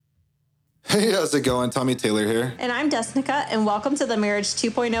Hey, how's it going? Tommy Taylor here. And I'm Desnekka, and welcome to the Marriage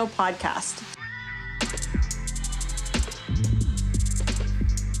 2.0 podcast.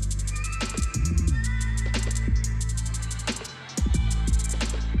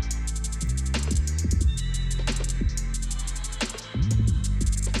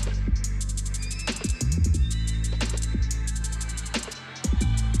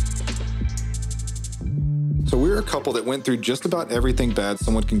 So we're a couple that went through just about everything bad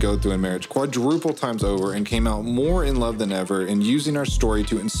someone can go through in marriage, quadruple times over, and came out more in love than ever, and using our story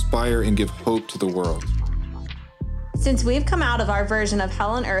to inspire and give hope to the world. Since we've come out of our version of hell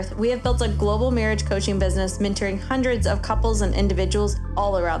on earth, we have built a global marriage coaching business mentoring hundreds of couples and individuals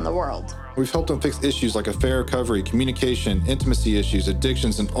all around the world. We've helped them fix issues like affair recovery, communication, intimacy issues,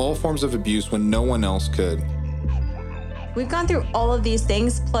 addictions, and all forms of abuse when no one else could. We've gone through all of these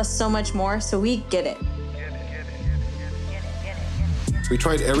things, plus so much more, so we get it. We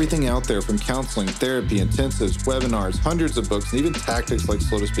tried everything out there, from counseling, therapy, intensives, webinars, hundreds of books, and even tactics like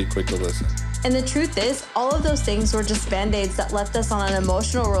slow to speak, quick to listen. And the truth is, all of those things were just band-aids that left us on an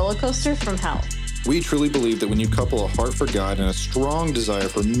emotional roller coaster from hell. We truly believe that when you couple a heart for God and a strong desire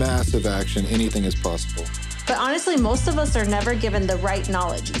for massive action, anything is possible. But honestly, most of us are never given the right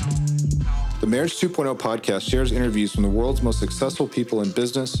knowledge. The Marriage 2.0 podcast shares interviews from the world's most successful people in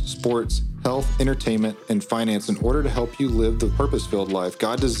business, sports, health, entertainment, and finance in order to help you live the purpose-filled life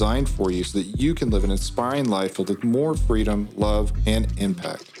God designed for you so that you can live an inspiring life filled with more freedom, love, and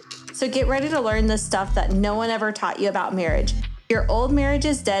impact. So get ready to learn the stuff that no one ever taught you about marriage. Your old marriage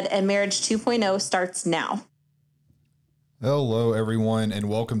is dead, and Marriage 2.0 starts now. Hello, everyone, and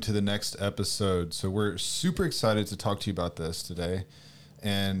welcome to the next episode. So we're super excited to talk to you about this today.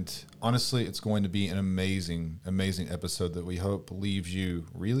 And honestly, it's going to be an amazing, amazing episode that we hope leaves you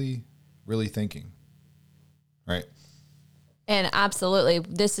really, really thinking. Right? And absolutely,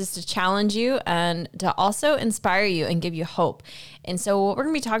 this is to challenge you and to also inspire you and give you hope. And so what we're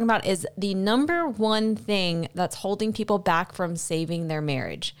going to be talking about is the number one thing that's holding people back from saving their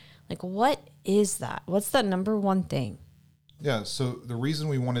marriage. Like, what is that? What's that number one thing? Yeah, so the reason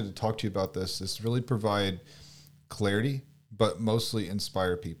we wanted to talk to you about this is to really provide clarity, but mostly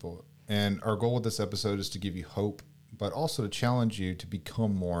inspire people. And our goal with this episode is to give you hope, but also to challenge you to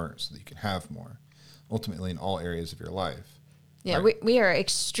become more so that you can have more, ultimately in all areas of your life. Yeah, right? we are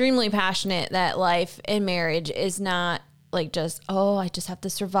extremely passionate that life and marriage is not like just, oh, I just have to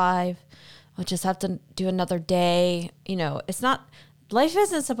survive. I just have to do another day. You know, it's not, life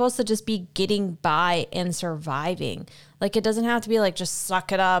isn't supposed to just be getting by and surviving. Like, it doesn't have to be like just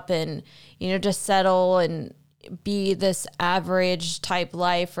suck it up and, you know, just settle and be this average type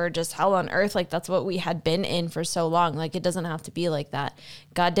life or just hell on earth. Like, that's what we had been in for so long. Like, it doesn't have to be like that.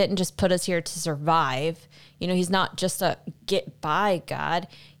 God didn't just put us here to survive. You know, he's not just a get by God.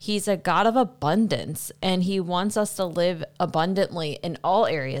 He's a God of abundance, and he wants us to live abundantly in all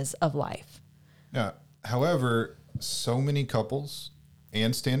areas of life. Yeah. However, so many couples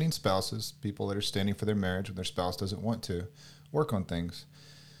and standing spouses, people that are standing for their marriage when their spouse doesn't want to work on things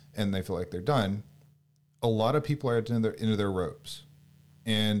and they feel like they're done, a lot of people are into their ropes.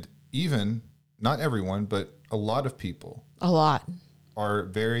 And even, not everyone, but a lot of people. A lot. Are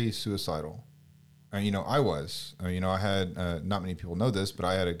very suicidal. And, you know, I was. I had, not many people know this, but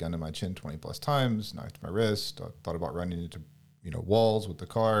I had a gun to my chin 20 plus times, knife to my wrist. I thought about running into, walls with the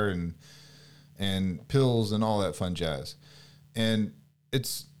car and pills and all that fun jazz. And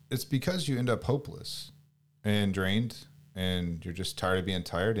it's because you end up hopeless and drained, and you're just tired of being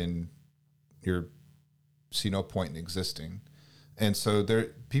tired, and you're see no point in existing. And so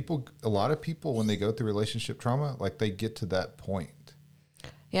a lot of people, when they go through relationship trauma, like, they get to that point.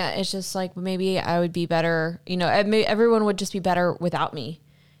 Yeah, it's just like, maybe I would be better, everyone would just be better without me,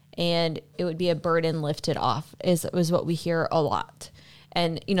 and it would be a burden lifted off, is what we hear a lot.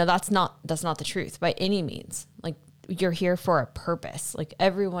 And, that's not the truth by any means. Like, you're here for a purpose. Like,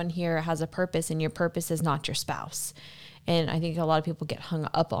 everyone here has a purpose, and your purpose is not your spouse. And I think a lot of people get hung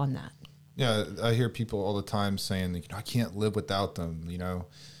up on that. Yeah, I hear people all the time saying, I can't live without them.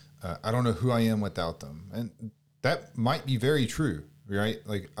 I don't know who I am without them. And that might be very true, right?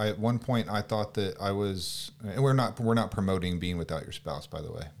 Like, at one point I thought that I was, and we're not promoting being without your spouse, by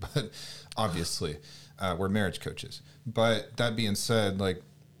the way, but obviously we're marriage coaches. But that being said, like,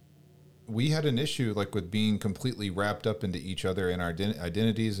 we had an issue like with being completely wrapped up into each other and our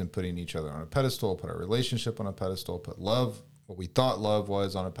identities and putting each other on a pedestal, put our relationship on a pedestal, put love, what we thought love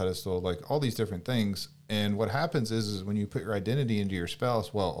was, on a pedestal, like all these different things. And what happens is when you put your identity into your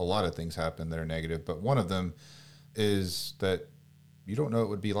spouse, well, a lot of things happen that are negative, but one of them is that you don't know what it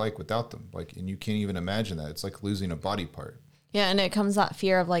would be like without them. Like, and you can't even imagine that. It's like losing a body part. Yeah, and it comes that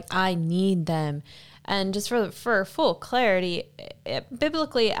fear of like, I need them. And just for full clarity,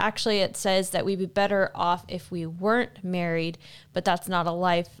 biblically, actually, it says that we'd be better off if we weren't married, but that's not a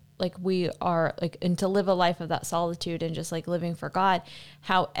life like we are, like, and to live a life of that solitude and just like living for God.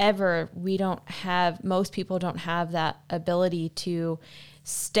 However, most people don't have that ability to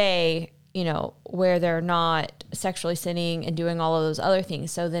stay, where they're not sexually sinning and doing all of those other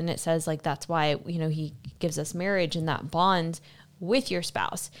things. So then it says like, that's why, he gives us marriage and that bond with your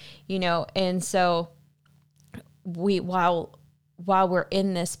spouse, and so while we're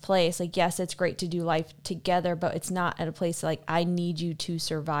in this place, like, yes, it's great to do life together, but it's not at a place like, I need you to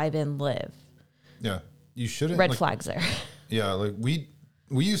survive and live. Yeah. You shouldn't. Red flags there. Yeah. Like we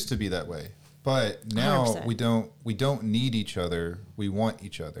used to be that way, but now 100%. We don't need each other. We want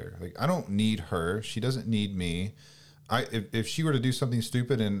each other. Like, I don't need her. She doesn't need me. If she were to do something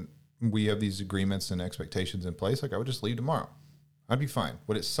stupid and we have these agreements and expectations in place, like, I would just leave tomorrow. I'd be fine.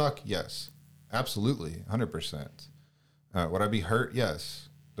 Would it suck? Yes, absolutely. 100%. Would I be hurt? Yes.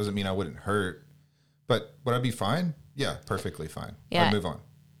 Doesn't mean I wouldn't hurt, but would I be fine? Yeah, perfectly fine. Yeah. I'd move on.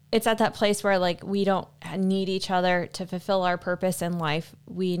 It's at that place where like, we don't need each other to fulfill our purpose in life.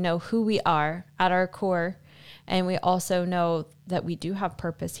 We know who we are at our core. And we also know that we do have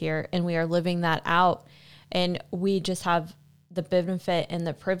purpose here and we are living that out. And we just have the benefit and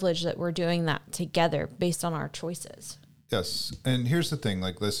the privilege that we're doing that together based on our choices. Yes. And here's the thing,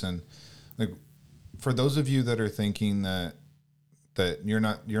 like, listen, like, for those of you that are thinking that you're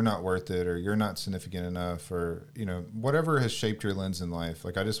not worth it, or you're not significant enough, or, whatever has shaped your lens in life,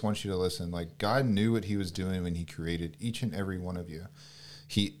 like, I just want you to listen. Like, God knew what he was doing when he created each and every one of you.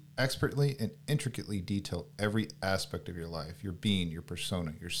 He expertly and intricately detailed every aspect of your life, your being, your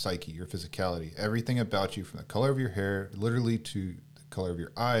persona, your psyche, your physicality, everything about you, from the color of your hair, literally, to the color of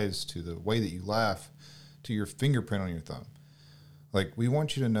your eyes, to the way that you laugh, to your fingerprint on your thumb. Like, we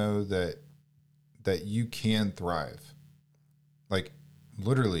want you to know that you can thrive. Like,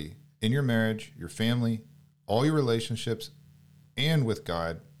 literally, in your marriage, your family, all your relationships, and with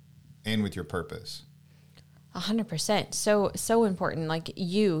God, and with your purpose. 100%. So important. Like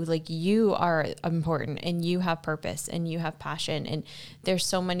you are important, and you have purpose, and you have passion, and there's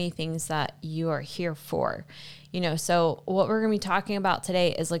so many things that you are here for, so what we're going to be talking about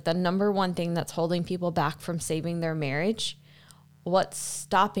today is like the number one thing that's holding people back from saving their marriage. What's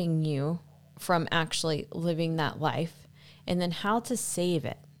stopping you from actually living that life, and then how to save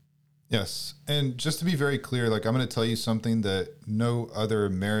it. Yes. And just to be very clear, like, I'm going to tell you something that no other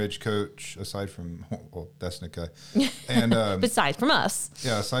marriage coach, aside from, Desnekka, and aside from us.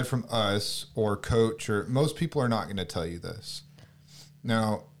 Yeah, aside from us, or coach, or most people are not going to tell you this.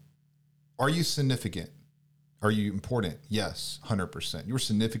 Now, are you significant? Are you important? Yes, 100%. You were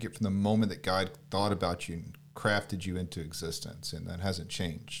significant from the moment that God thought about you and crafted you into existence, and that hasn't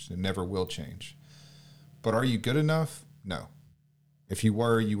changed and never will change. But are you good enough? No. If you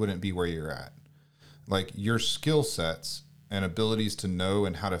were, you wouldn't be where you're at. Like, your skill sets and abilities to know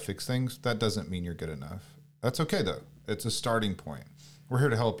and how to fix things, that doesn't mean you're good enough. That's okay, though. It's a starting point. We're here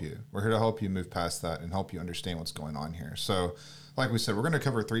to help you. We're here to help you move past that and help you understand what's going on here. So, like we said, we're going to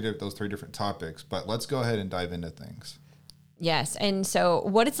cover those three different topics, but let's go ahead and dive into things. Yes. And so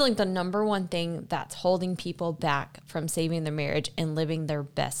what is like the number one thing that's holding people back from saving their marriage and living their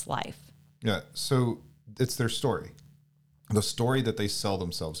best life? Yeah. So it's their story, the story that they sell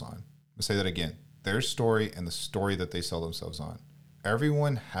themselves on. I'll say that again, their story and the story that they sell themselves on.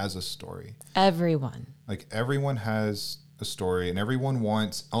 Everyone has a story. Everyone. Like, everyone has a story, and everyone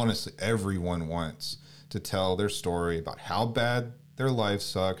wants to tell their story about how bad their life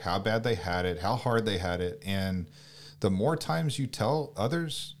sucked, how bad they had it, how hard they had it. And the more times you tell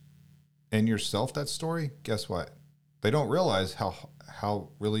others and yourself that story, guess what? They don't realize how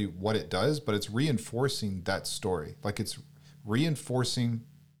really what it does, but it's reinforcing that story. Like, it's reinforcing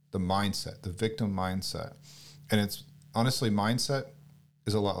the mindset, the victim mindset. And it's honestly, mindset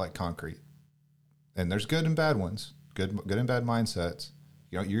is a lot like concrete. And there's good and bad ones, good and bad mindsets.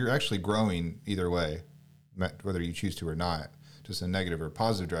 You're actually growing either way, whether you choose to or not, just a negative or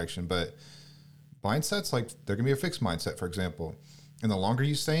positive direction. But mindsets, like, they're going to be a fixed mindset, for example. And the longer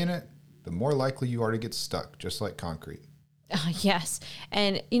you stay in it, the more likely you are to get stuck, just like concrete. Yes.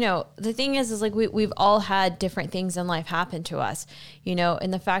 And, the thing is like, we've all had different things in life happen to us,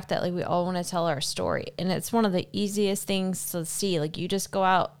 and the fact that, like, we all want to tell our story. And it's one of the easiest things to see. Like, you just go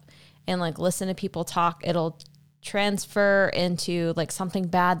out and, like, listen to people talk. It'll transfer into, like, something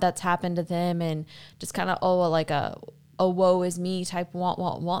bad that's happened to them, and just kind of, like a woe is me type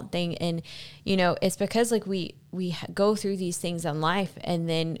want thing. And, it's because, like, we go through these things in life, and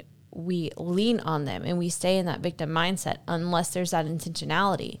then we lean on them and we stay in that victim mindset unless there's that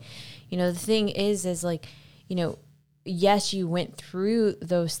intentionality. You know, the thing is like, you know, yes, you went through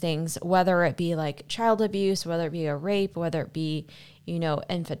those things, whether it be like child abuse, whether it be a rape, whether it be, you know,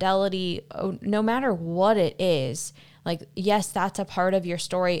 infidelity, no matter what it is, like, yes, that's a part of your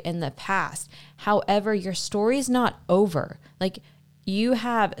story in the past. However, your story's not over. Like, you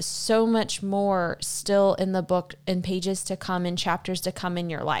have so much more still in the book and pages to come and chapters to come in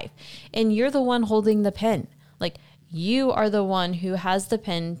your life. And you're the one holding the pen. Like, you are the one who has the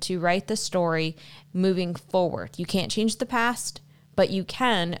pen to write the story moving forward. You can't change the past, but you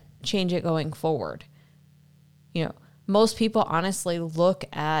can change it going forward. You know, most people honestly look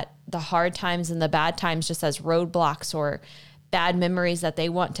at the hard times and the bad times just as roadblocks or bad memories that they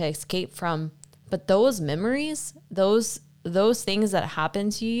want to escape from. But those memories, those things that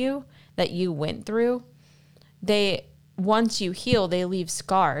happened to you, that you went through, they, once you heal, they leave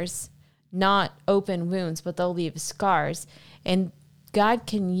scars, not open wounds, but they'll leave scars. And God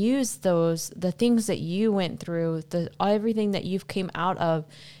can use those, the things that you went through, everything that you've came out of,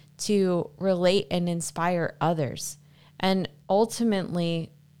 to relate and inspire others. And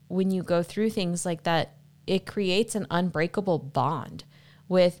ultimately, when you go through things like that, it creates an unbreakable bond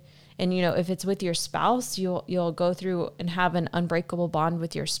with, and you know, if it's with your spouse, you'll go through and have an unbreakable bond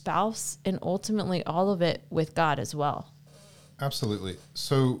with your spouse, and ultimately all of it with God as well. Absolutely.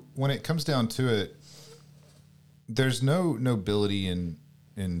 So when it comes down to it, there's no nobility in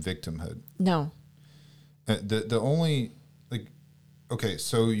victimhood. No. The only, like, okay,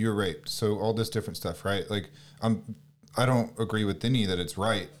 so you're raped, so all this different stuff, right? Like, I don't agree with any that it's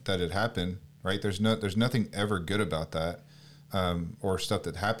right that it happened, right? There's nothing ever good about that, or stuff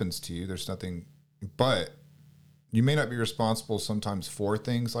that happens to you. There's nothing, but you may not be responsible sometimes for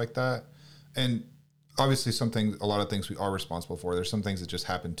things like that. And obviously a lot of things we are responsible for. There's some things that just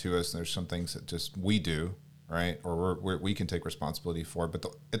happen to us, and there's some things that just we do, right? Or we can take responsibility for. But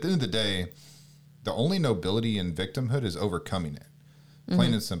at the end of the day, the only nobility in victimhood is overcoming it.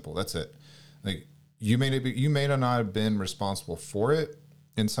 Plain and simple. That's it. Like, you may not have been responsible for it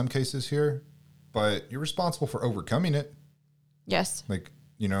in some cases here, but you're responsible for overcoming it. Yes. Like,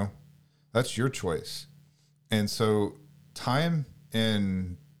 you know, that's your choice. And so time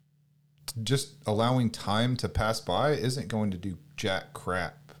and just allowing time to pass by isn't going to do jack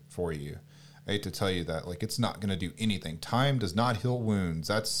crap for you. I hate to tell you that. Like, it's not going to do anything. Time does not heal wounds.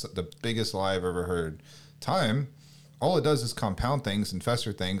 That's the biggest lie I've ever heard. Time, all it does is compound things and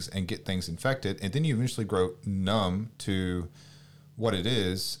fester things and get things infected. And then you eventually grow numb to what it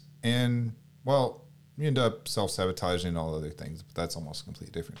is. And, well, you end up self-sabotaging and all other things. But that's almost a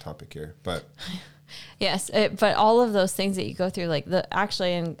completely different topic here. But yes, but all of those things that you go through, like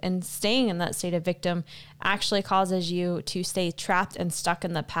and staying in that state of victim actually causes you to stay trapped and stuck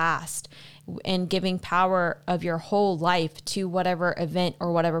in the past, and giving power of your whole life to whatever event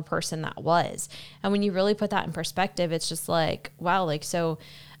or whatever person that was. And when you really put that in perspective, it's just like, wow, like, so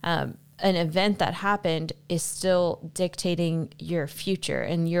an event that happened is still dictating your future,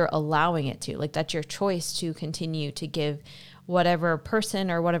 and you're allowing it to. Like, that's your choice to continue to give whatever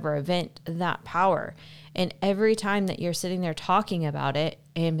person or whatever event that power. And every time that you're sitting there talking about it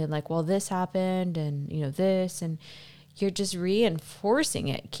and being like, well, this happened, and, you know, this, and you're just reinforcing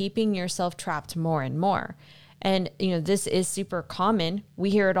it, keeping yourself trapped more and more. And, you know, this is super common. We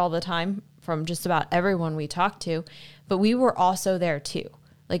hear it all the time from just about everyone we talk to, but we were also there too.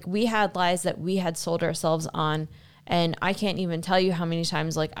 Like, we had lies that we had sold ourselves on. And I can't even tell you how many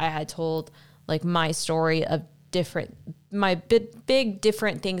times, like, I had told, like, my story of my big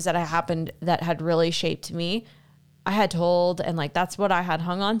different things that had happened that had really shaped me. I had told, and like, that's what I had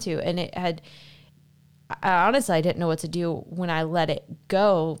hung on to. And honestly, I didn't know what to do when I let it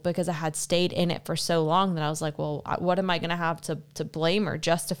go, because I had stayed in it for so long that I was like, well, what am I going to have to blame or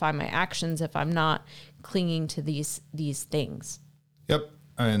justify my actions if I'm not clinging to these things? Yep.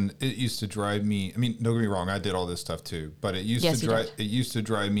 And it used to drive me, I mean, don't get me wrong, I did all this stuff too, but it used to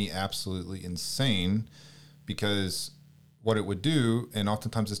drive me absolutely insane, because what it would do, and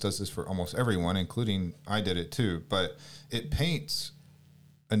oftentimes this does this for almost everyone, including I did it too, but it paints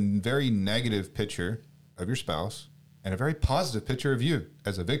a very negative picture of your spouse and a very positive picture of you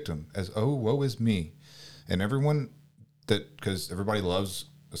as a victim, as, oh, woe is me. And everyone because everybody loves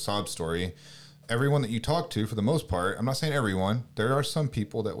a sob story, everyone that you talk to, for the most part, I'm not saying everyone, there are some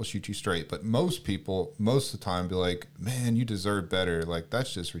people that will shoot you straight, but most people, most of the time, be like, man, you deserve better. Like,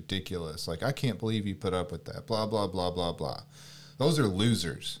 that's just ridiculous. Like, I can't believe you put up with that. Blah, blah, blah, blah, blah. Those are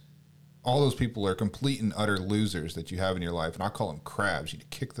losers. All those people are complete and utter losers that you have in your life. And I call them crabs. You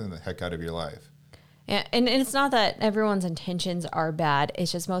need to kick them the heck out of your life. And it's not that everyone's intentions are bad.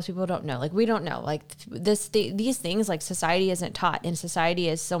 It's just most people don't know. Like, we don't know. Like, these things, like, society isn't taught. And society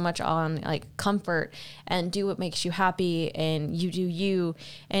is so much on, like, comfort and do what makes you happy and you do you.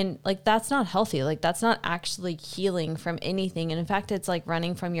 And, like, that's not healthy. Like, that's not actually healing from anything. And, in fact, it's, like,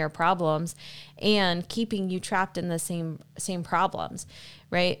 running from your problems and keeping you trapped in the same problems,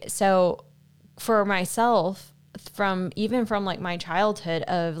 right? So, for myself, from like, my childhood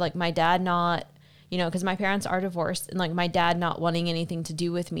of, like, my dad not... because my parents are divorced and like my dad not wanting anything to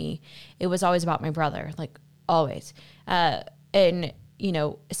do with me, it was always about my brother, like always. And,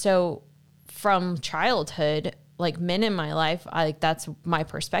 so from childhood, like men in my life, that's my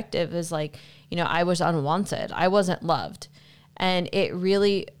perspective is like, I was unwanted. I wasn't loved. And it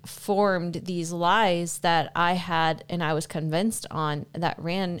really formed these lies that I had and I was convinced on that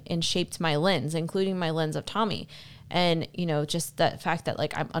ran and shaped my lens, including my lens of Tommy. And, just the fact that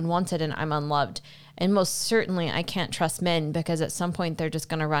like I'm unwanted and I'm unloved. And most certainly I can't trust men because at some point they're just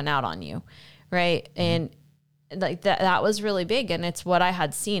going to run out on you. Right. Mm-hmm. And like that was really big. And it's what I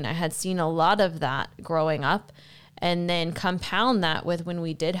had seen. I had seen a lot of that growing up. And then compound that with when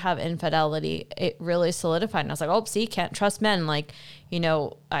we did have infidelity, it really solidified. And I was like, oh, see, can't trust men. Like,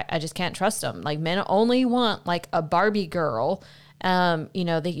 I just can't trust them. Like men only want like a Barbie girl.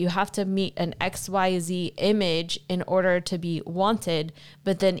 That you have to meet an XYZ image in order to be wanted,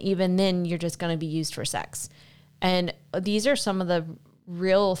 but then even then you're just going to be used for sex. And these are some of the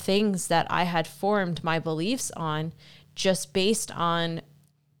real things that I had formed my beliefs on just based on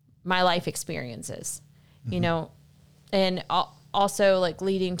my life experiences, mm-hmm. And also like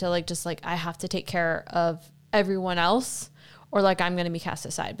leading to like, just like, I have to take care of everyone else or like I'm going to be cast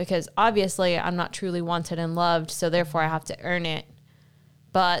aside because obviously I'm not truly wanted and loved. So therefore I have to earn it.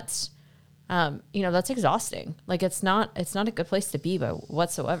 But, that's exhausting. Like it's not a good place to be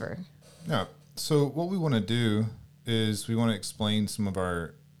whatsoever. Yeah. So what we want to do is we want to explain some of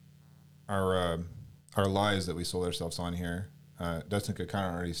our lies that we sold ourselves on here. Desnekka kind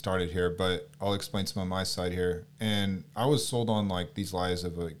of already started here, but I'll explain some on my side here. And I was sold on like these lies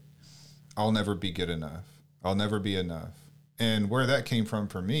of like, I'll never be good enough. I'll never be enough. And where that came from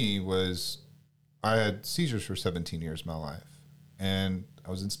for me was I had seizures for 17 years of my life. And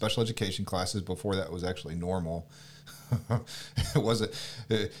I was in special education classes before that was actually normal. It wasn't.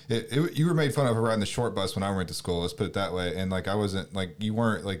 You were made fun of for riding the short bus when I went to school. Let's put it that way. And like I wasn't like you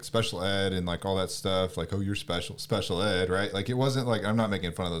weren't like special ed and like all that stuff. Like, oh, you're special ed, right? Like it wasn't like I'm not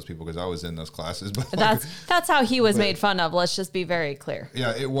making fun of those people because I was in those classes. But that's how he was made fun of. Let's just be very clear.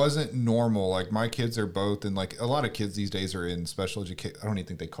 Yeah, it wasn't normal. Like my kids are both, and like a lot of kids these days are in special education. I don't even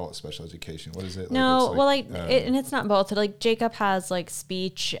think they call it special education. What is it? No, and it's not both. Like Jacob has like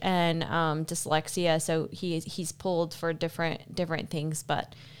speech and dyslexia, so he's pulled for different things,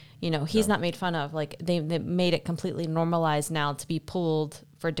 but he's not made fun of. Like they made it completely normalized now to be pulled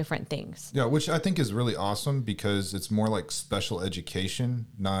for different things. Yeah, which I think is really awesome because it's more like special education,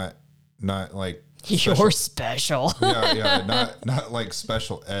 not like you're special. yeah, not like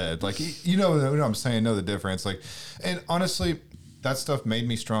special ed. Like you know what I'm saying? Know the difference. Like, and honestly, that stuff made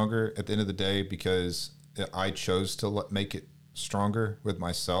me stronger at the end of the day because I chose to make it stronger with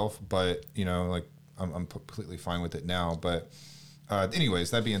myself. But like. I'm completely fine with it now. But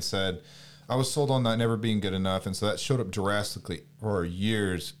anyways, that being said, I was sold on that never being good enough. And so that showed up drastically for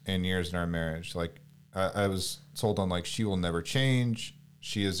years and years in our marriage. Like I was sold on like, she will never change.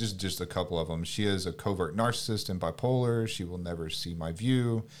 She is just a couple of them. She is a covert narcissist and bipolar. She will never see my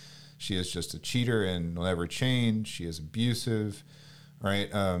view. She is just a cheater and will never change. She is abusive,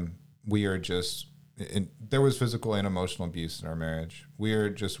 right? We are just, there was physical and emotional abuse in our marriage. We are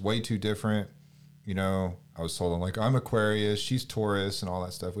just way too different. I was told I'm like, I'm Aquarius, she's Taurus and all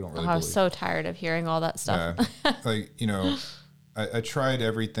that stuff. We don't really believe. I was so tired of hearing all that stuff. Yeah. Like, I tried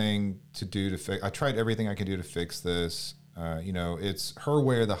everything I tried everything I could do to fix this. It's her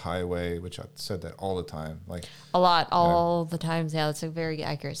way or the highway, which I said that all the time. Like a lot, all the times. Yeah, that's a very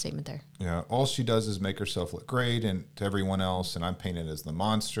accurate statement there. Yeah. All she does is make herself look great and to everyone else. And I'm painted as the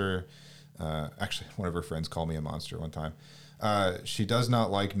monster. Actually, one of her friends called me a monster one time. She does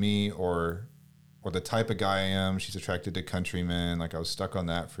not like me or the type of guy I am. She's attracted to countrymen. Like I was stuck on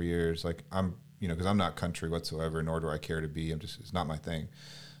that for years. Like I'm, because I'm not country whatsoever, nor do I care to be. It's not my thing.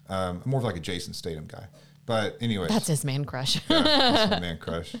 I'm more of like a Jason Statham guy. But anyway. That's his man crush. Yeah, that's my man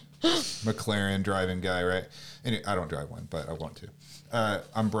crush. McLaren driving guy, right? Anyway, I don't drive one, but I want to.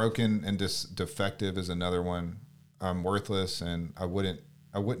 I'm broken and defective is another one. I'm worthless and I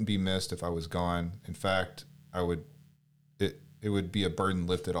wouldn't be missed if I was gone. In fact, it would be a burden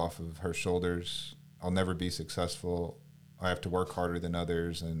lifted off of her shoulders. I'll never be successful. I have to work harder than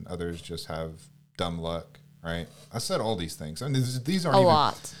others, and others just have dumb luck, right? I said all these things. I mean, these aren't A even,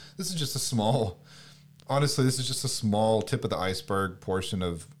 lot. this is just a small, honestly, this is just a small tip of the iceberg portion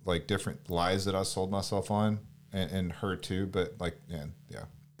of like different lies that I sold myself on and her too. But like, yeah,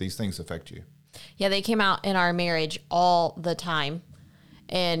 these things affect you. Yeah, they came out in our marriage all the time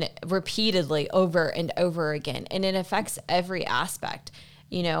and repeatedly over and over again. And it affects every aspect,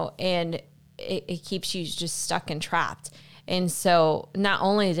 and it keeps you just stuck and trapped. And so not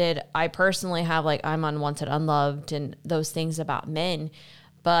only did I personally have like I'm unwanted, unloved, and those things about men,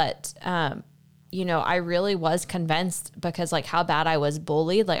 but, I really was convinced because like how bad I was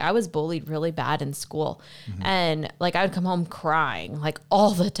bullied. Like I was bullied really bad in school. Mm-hmm. And like I would come home crying like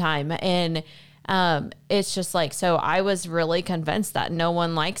all the time. And it's just like, so I was really convinced that no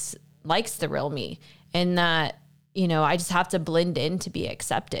one likes the real me, and that, I just have to blend in to be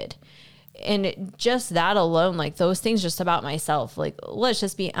accepted. And just that alone, like those things just about myself, like, let's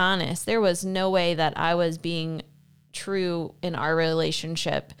just be honest. There was no way that I was being true in our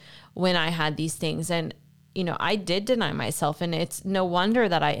relationship when I had these things. And, I did deny myself, and it's no wonder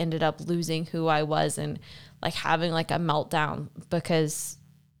that I ended up losing who I was and like having like a meltdown because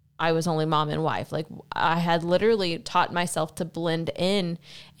I was only mom and wife. Like I had literally taught myself to blend in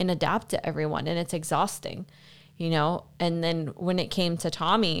and adapt to everyone. And it's exhausting, and then when it came to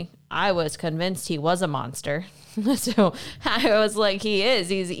Tommy, I was convinced he was a monster. So I was like,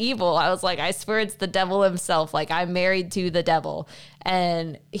 he's evil. I was like, I swear it's the devil himself. Like I'm married to the devil,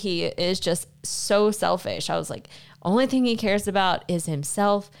 and he is just so selfish. I was like, only thing he cares about is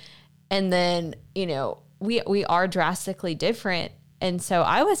himself. And then, we are drastically different. And so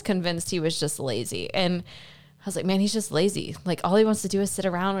I was convinced he was just lazy. And I was like, man, he's just lazy. Like all he wants to do is sit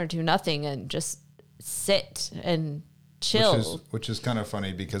around or do nothing and just sit and chill. Which is kind of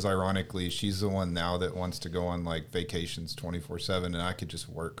funny because ironically, she's the one now that wants to go on like vacations 24/7, and I could just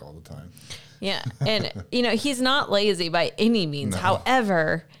work all the time. Yeah. And, he's not lazy by any means. No.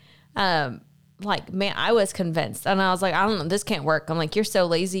 However, like, man, I was convinced, and I was like, I don't know, this can't work. I'm like, you're so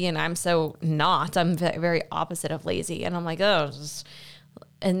lazy, and I'm so not. I'm very opposite of lazy. And I'm like,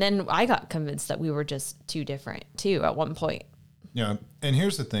 and then I got convinced that we were just too different too at one point. Yeah. And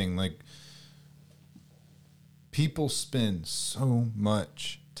here's the thing, like, people spend so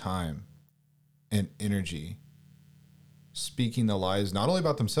much time and energy speaking the lies, not only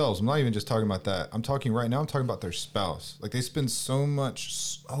about themselves. I'm not even just talking about that. I'm talking about their spouse. Like they spend so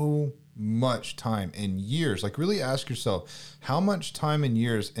much time and years. Like really ask yourself, how much time and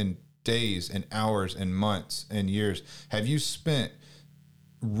years and days and hours and months and years have you spent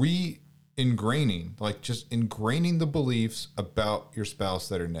ingraining the beliefs about your spouse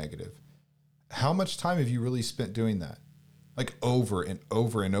that are negative? How much time have you really spent doing that? Like over and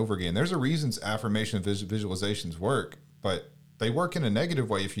over and over again. There's a reason affirmation and visualizations work, but they work in a negative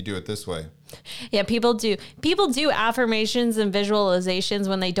way if you do it this way. Yeah, people do affirmations and visualizations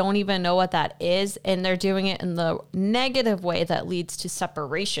when they don't even know what that is, and they're doing it in the negative way that leads to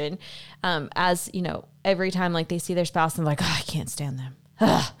separation. As every time like they see their spouse and they're like, oh, I can't stand them.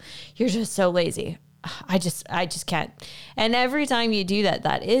 Ugh, you're just so lazy. I just can't. And every time you do that,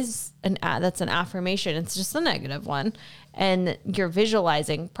 that's an affirmation. It's just a negative one. And you're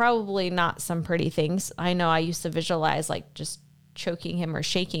visualizing probably not some pretty things. I know I used to visualize like just choking him or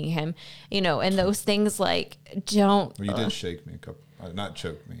shaking him, and those things like don't. Well, you did shake me a couple, not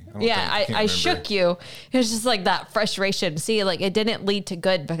choke me. I shook you. It was just like that frustration. See, like it didn't lead to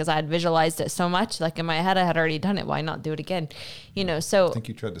good because I had visualized it so much. Like in my head, I had already done it. Why not do it again? So I think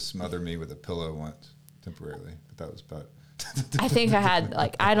you tried to smother me with a pillow once temporarily, but that was about. I think I had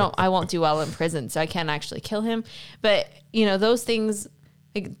like, I won't do well in prison, so I can't actually kill him. But those things,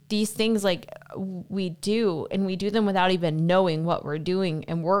 like these things, like we do, and we do them without even knowing what we're doing.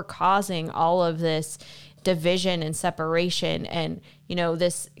 And we're causing all of this division and separation and,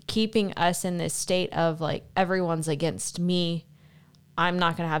 this keeping us in this state of like, everyone's against me. I'm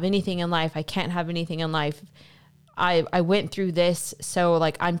not going to have anything in life. I can't have anything in life. I went through this, so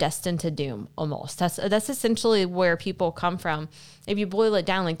like I'm destined to doom almost. That's essentially where people come from. If you boil it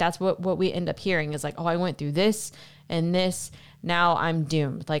down, like that's what we end up hearing is like, oh, I went through this and this. Now I'm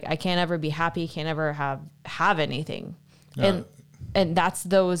doomed. Like I can't ever be happy. Can't ever have anything. Yeah. And that's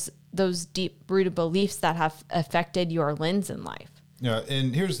those deep rooted beliefs that have affected your lens in life. Yeah.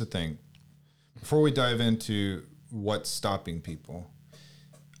 And here's the thing, before we dive into what's stopping people,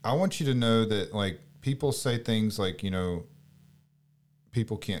 I want you to know that like, people say things like,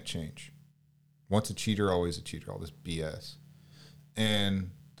 people can't change. Once a cheater, always a cheater, all this BS. And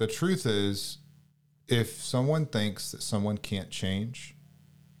the truth is, if someone thinks that someone can't change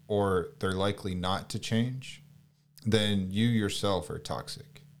or they're likely not to change, then you yourself are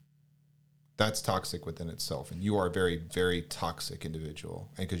toxic. that's toxic within itself, and you are a very, very toxic individual.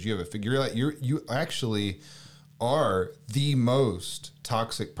 And because you have a figure, like you actually are the most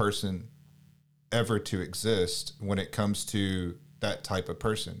toxic person ever to exist when it comes to that type of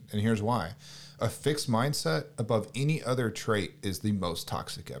person. And here's why: a fixed mindset above any other trait is the most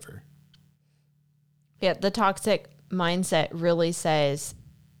toxic ever. Yeah, the toxic mindset really says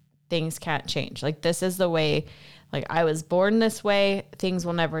things can't change. Like, this is the way, like, I was born this way, things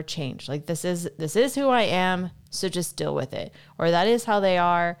will never change. Like, this is who I am, so just deal with it. Or that is how they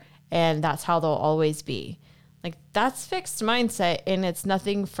are, and that's how they'll always be. Like, that's fixed mindset, and it's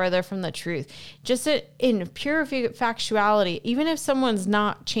nothing further from the truth. Just in pure factuality, even if someone's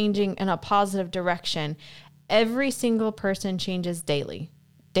not changing in a positive direction, every single person changes daily.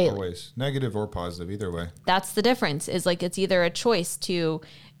 Always, negative or positive, either way. That's the difference, is like, it's either a choice to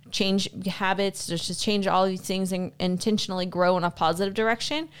change habits, just change all these things and intentionally grow in a positive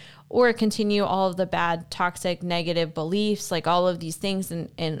direction, or continue all of the bad, toxic, negative beliefs, like all of these things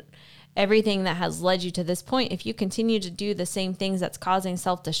and everything that has led you to this point. If you continue to do the same things that's causing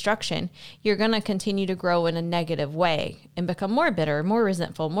self-destruction, you're going to continue to grow in a negative way and become more bitter, more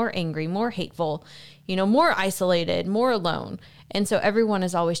resentful, more angry, more hateful, more isolated, more alone. And so everyone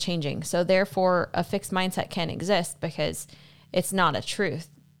is always changing. So therefore, a fixed mindset can't exist because it's not a truth.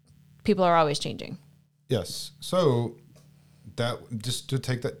 People are always changing. Yes. So that, just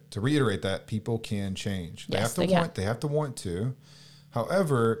to reiterate that, people can change. They have to want to.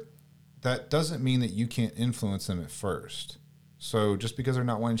 However, that doesn't mean that you can't influence them at first. So just because they're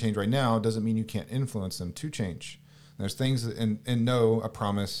not wanting to change right now doesn't mean you can't influence them to change. There's things that, and no, I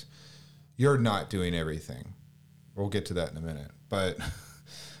promise, you're not doing everything. We'll get to that in a minute. But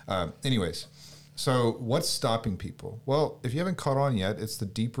anyways, so what's stopping people? Well, if you haven't caught on yet, it's the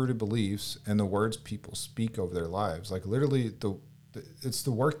deep-rooted beliefs and the words people speak over their lives. Like, literally, it's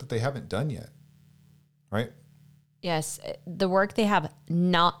the work that they haven't done yet, right? Yes, the work they have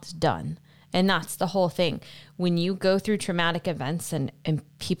not done. And that's the whole thing. When you go through traumatic events and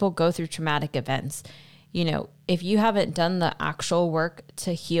people go through traumatic events, if you haven't done the actual work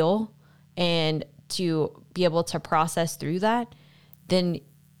to heal and to be able to process through that, then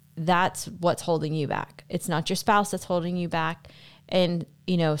that's what's holding you back. It's not your spouse that's holding you back. And,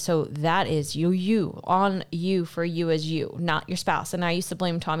 so that is on you for you as you, not your spouse. And I used to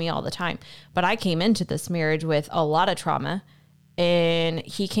blame Tommy all the time, but I came into this marriage with a lot of trauma, and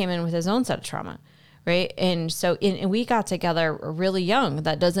he came in with his own set of trauma. Right. And so, and we got together really young.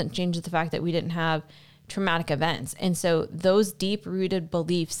 That doesn't change the fact that we didn't have traumatic events. And so those deep rooted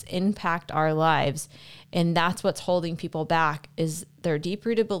beliefs impact our lives. And that's what's holding people back, is their deep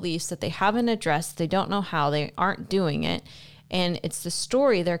rooted beliefs that they haven't addressed. They don't know how, they aren't doing it. And it's the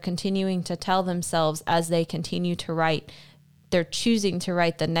story they're continuing to tell themselves as they continue to write. They're choosing to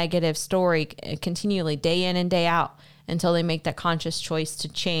write the negative story continually, day in and day out, until they make that conscious choice to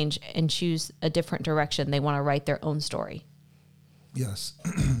change and choose a different direction. They want to write their own story. Yes.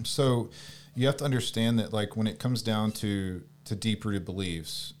 So you have to understand that, like, when it comes down to deep-rooted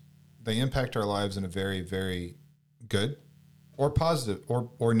beliefs, they impact our lives in a very, very good or positive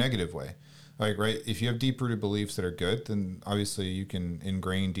or negative way. Like, right, if you have deep-rooted beliefs that are good, then obviously you can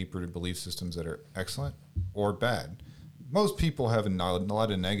ingrain deep-rooted belief systems that are excellent or bad. Most people have a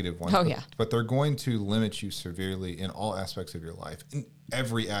lot of negative ones, but they're going to limit you severely in all aspects of your life, in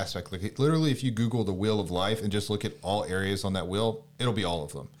every aspect. Like, literally, if you Google the wheel of life and just look at all areas on that wheel, it'll be all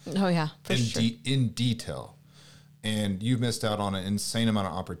of them. Oh, yeah, for sure. In detail. And you've missed out on an insane amount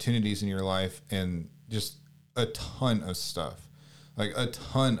of opportunities in your life and just a ton of stuff. Like, a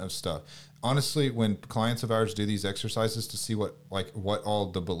ton of stuff. Honestly, when clients of ours do these exercises to see what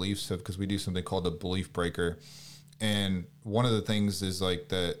all the beliefs have, because we do something called a belief breaker. And one of the things is, like,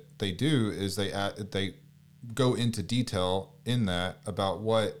 that they do is they go into detail in that about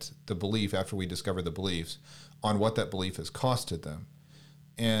what the belief, after we discover the beliefs, on what that belief has costed them.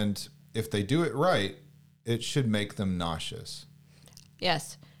 And if they do it right, it should make them nauseous.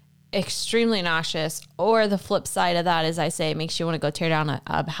 Yes, extremely nauseous. Or the flip side of that is, I say, it makes you want to go tear down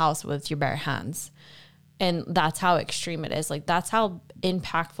a house with your bare hands. And that's how extreme it is. Like, that's how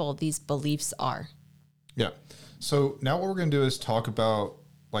impactful these beliefs are. Yeah. So now what we're going to do is talk about,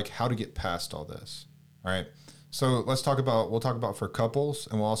 like, how to get past all this. All right. So we'll talk about for couples,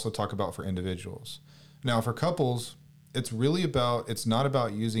 and we'll also talk about for individuals. Now, for couples, it's not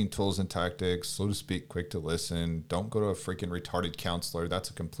about using tools and tactics, slow to speak, quick to listen. Don't go to a freaking retarded counselor.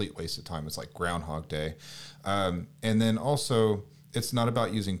 That's a complete waste of time. It's like Groundhog Day. And then also, it's not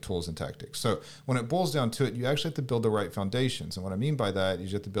about using tools and tactics. So when it boils down to it, you actually have to build the right foundations. And what I mean by that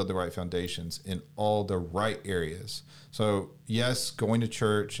is you have to build the right foundations in all the right areas. So yes, going to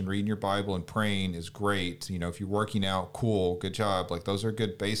church and reading your Bible and praying is great. You know, if you're working out, cool, good job. Like those are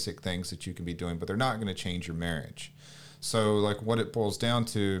good basic things that you can be doing, but they're not going to change your marriage. So like what it boils down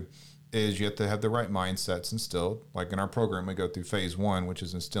to is you have to have the right mindsets instilled. Like in our program, we go through phase 1, which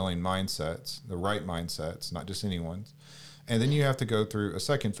is instilling mindsets, the right mindsets, not just anyone's. And then you have to go through a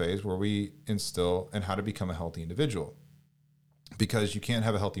second phase where we instill in how to become a healthy individual, because you can't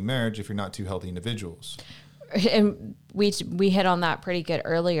have a healthy marriage if you're not two healthy individuals. And we hit on that pretty good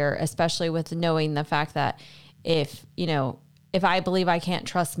earlier, especially with knowing the fact that if I believe I can't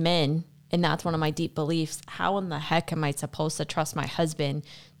trust men, and that's one of my deep beliefs, how in the heck am I supposed to trust my husband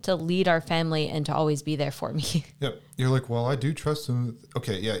to lead our family and to always be there for me? Yep. You're like, well, I do trust him.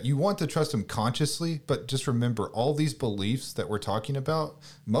 Okay, yeah, you want to trust him consciously, but just remember all these beliefs that we're talking about,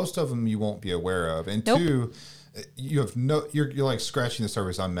 most of them you won't be aware of. And Nope. two, you're like scratching the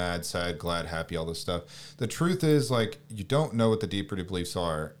surface. I'm mad, sad, glad, happy, all this stuff. The truth is, like, you don't know what the deep-rooted beliefs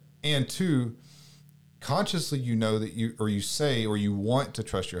are. And two, consciously you know that you want to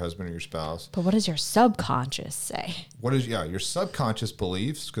trust your husband or your spouse. But what does your subconscious say? Your subconscious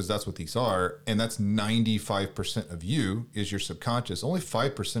beliefs, because that's what these are, and that's 95% of you is your subconscious. Only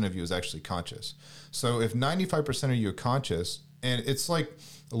 5% of you is actually conscious. So if 95% of you are conscious, and it's like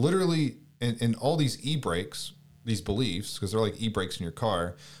literally in all these e-brakes, these beliefs, because they're like e-brakes in your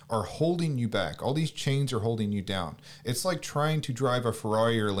car, are holding you back. All these chains are holding you down. It's like trying to drive a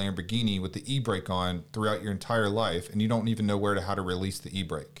Ferrari or a Lamborghini with the e-brake on throughout your entire life, and you don't even know how to release the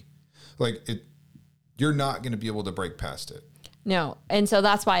e-brake. You're not going to be able to break past it. No. And so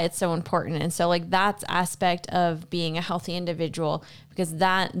that's why it's so important. And so like that's aspect of being a healthy individual, because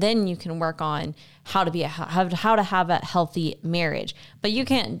then you can work on how to have a healthy marriage. But you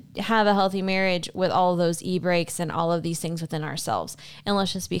can't have a healthy marriage with all of those e-brakes and all of these things within ourselves. And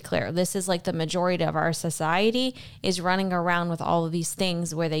let's just be clear. This is like the majority of our society is running around with all of these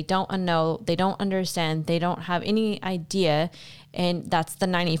things where they don't know, they don't understand, they don't have any idea. And that's the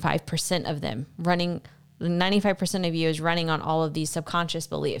 95% of them running. 95% of you is running on all of these subconscious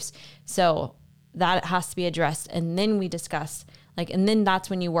beliefs. So that has to be addressed. And then we discuss and then that's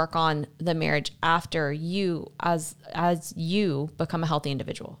when you work on the marriage after you, as you become a healthy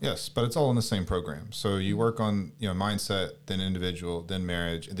individual. Yes, but it's all in the same program. So you work on, mindset, then individual, then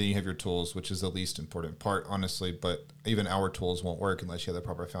marriage, and then you have your tools, which is the least important part, honestly. But even our tools won't work unless you have the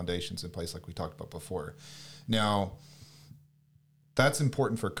proper foundations in place, like we talked about before. Now, that's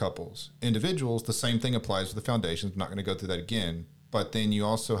important for couples. Individuals, the same thing applies to the foundations. I'm not going to go through that again. But then you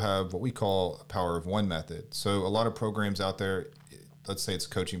also have what we call a power of one method. So a lot of programs out there, let's say it's a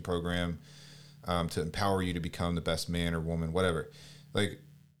coaching program to empower you to become the best man or woman, whatever.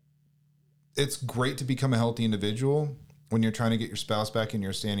 It's great to become a healthy individual when you're trying to get your spouse back and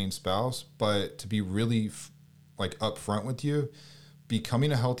you're a standing spouse. But to be really upfront with you,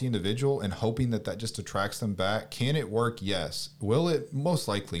 becoming a healthy individual and hoping that just attracts them back, can it work? Yes. Will it? Most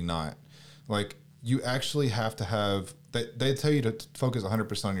likely not. You actually have to have, they tell you to focus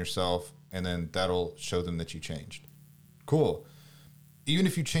 100% on yourself, and then that'll show them that you changed. Cool. Even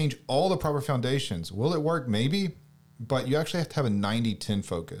if you change all the proper foundations, will it work? Maybe. But you actually have to have a 90-10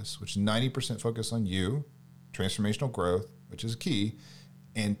 focus, which is 90% focus on you, transformational growth, which is key,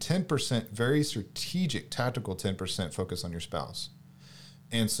 and 10% very strategic, tactical 10% focus on your spouse.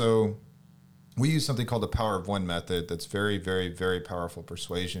 And so we use something called the power of one method that's very, very, very powerful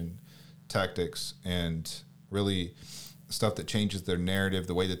persuasion tactics and really stuff that changes their narrative,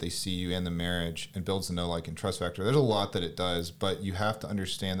 the way that they see you and the marriage, and builds the know, like, and trust factor. There's a lot that it does, but you have to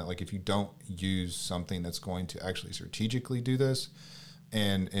understand that if you don't use something that's going to actually strategically do this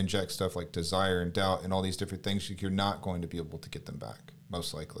and inject stuff like desire and doubt and all these different things, you're not going to be able to get them back,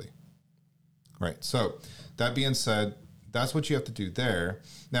 most likely. Right. So that being said, that's what you have to do there.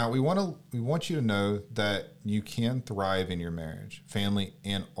 Now, we want you to know that you can thrive in your marriage, family,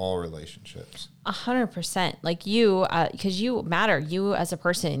 and all relationships. 100%. You, because you matter. You as a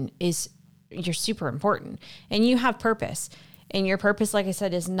person you're super important, and you have purpose. And your purpose, like I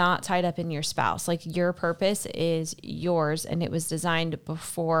said, is not tied up in your spouse. Your purpose is yours, and it was designed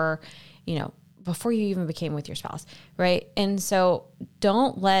before you even became with your spouse, right? And so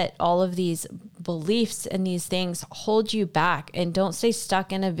don't let all of these beliefs and these things hold you back, and don't stay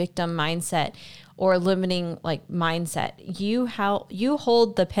stuck in a victim mindset or limiting mindset. You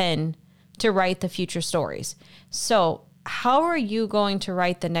hold the pen to write the future stories. So how are you going to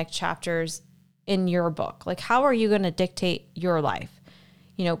write the next chapters in your book? How are you going to dictate your life?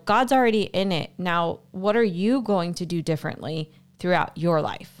 God's already in it. Now, what are you going to do differently throughout your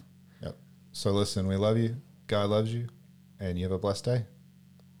life. Yep. So listen, we love you. God loves you. And you have a blessed day.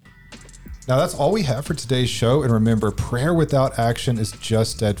 Now, that's all we have for today's show. And remember, prayer without action is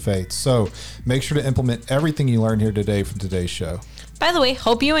just dead faith. So make sure to implement everything you learned here today from today's show. By the way,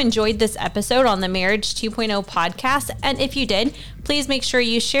 hope you enjoyed this episode on the Marriage 2.0 podcast. And if you did, please make sure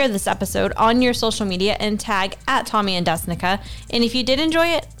you share this episode on your social media and tag at Tommy and Desnekka. And if you did enjoy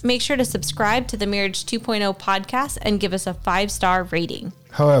it, make sure to subscribe to the Marriage 2.0 podcast and give us a 5-star rating.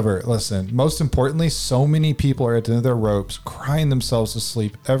 However, listen, most importantly, so many people are at the end of their ropes, crying themselves to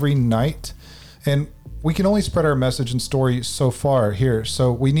sleep every night. And we can only spread our message and story so far here.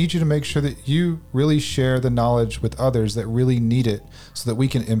 So we need you to make sure that you really share the knowledge with others that really need it so that we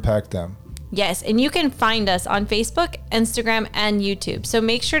can impact them. Yes, and you can find us on Facebook, Instagram, and YouTube. So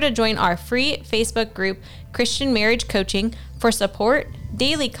make sure to join our free Facebook group, Christian Marriage Coaching, for support,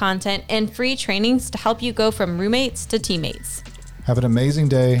 daily content, and free trainings to help you go from roommates to teammates. Have an amazing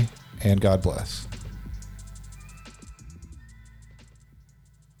day, and God bless.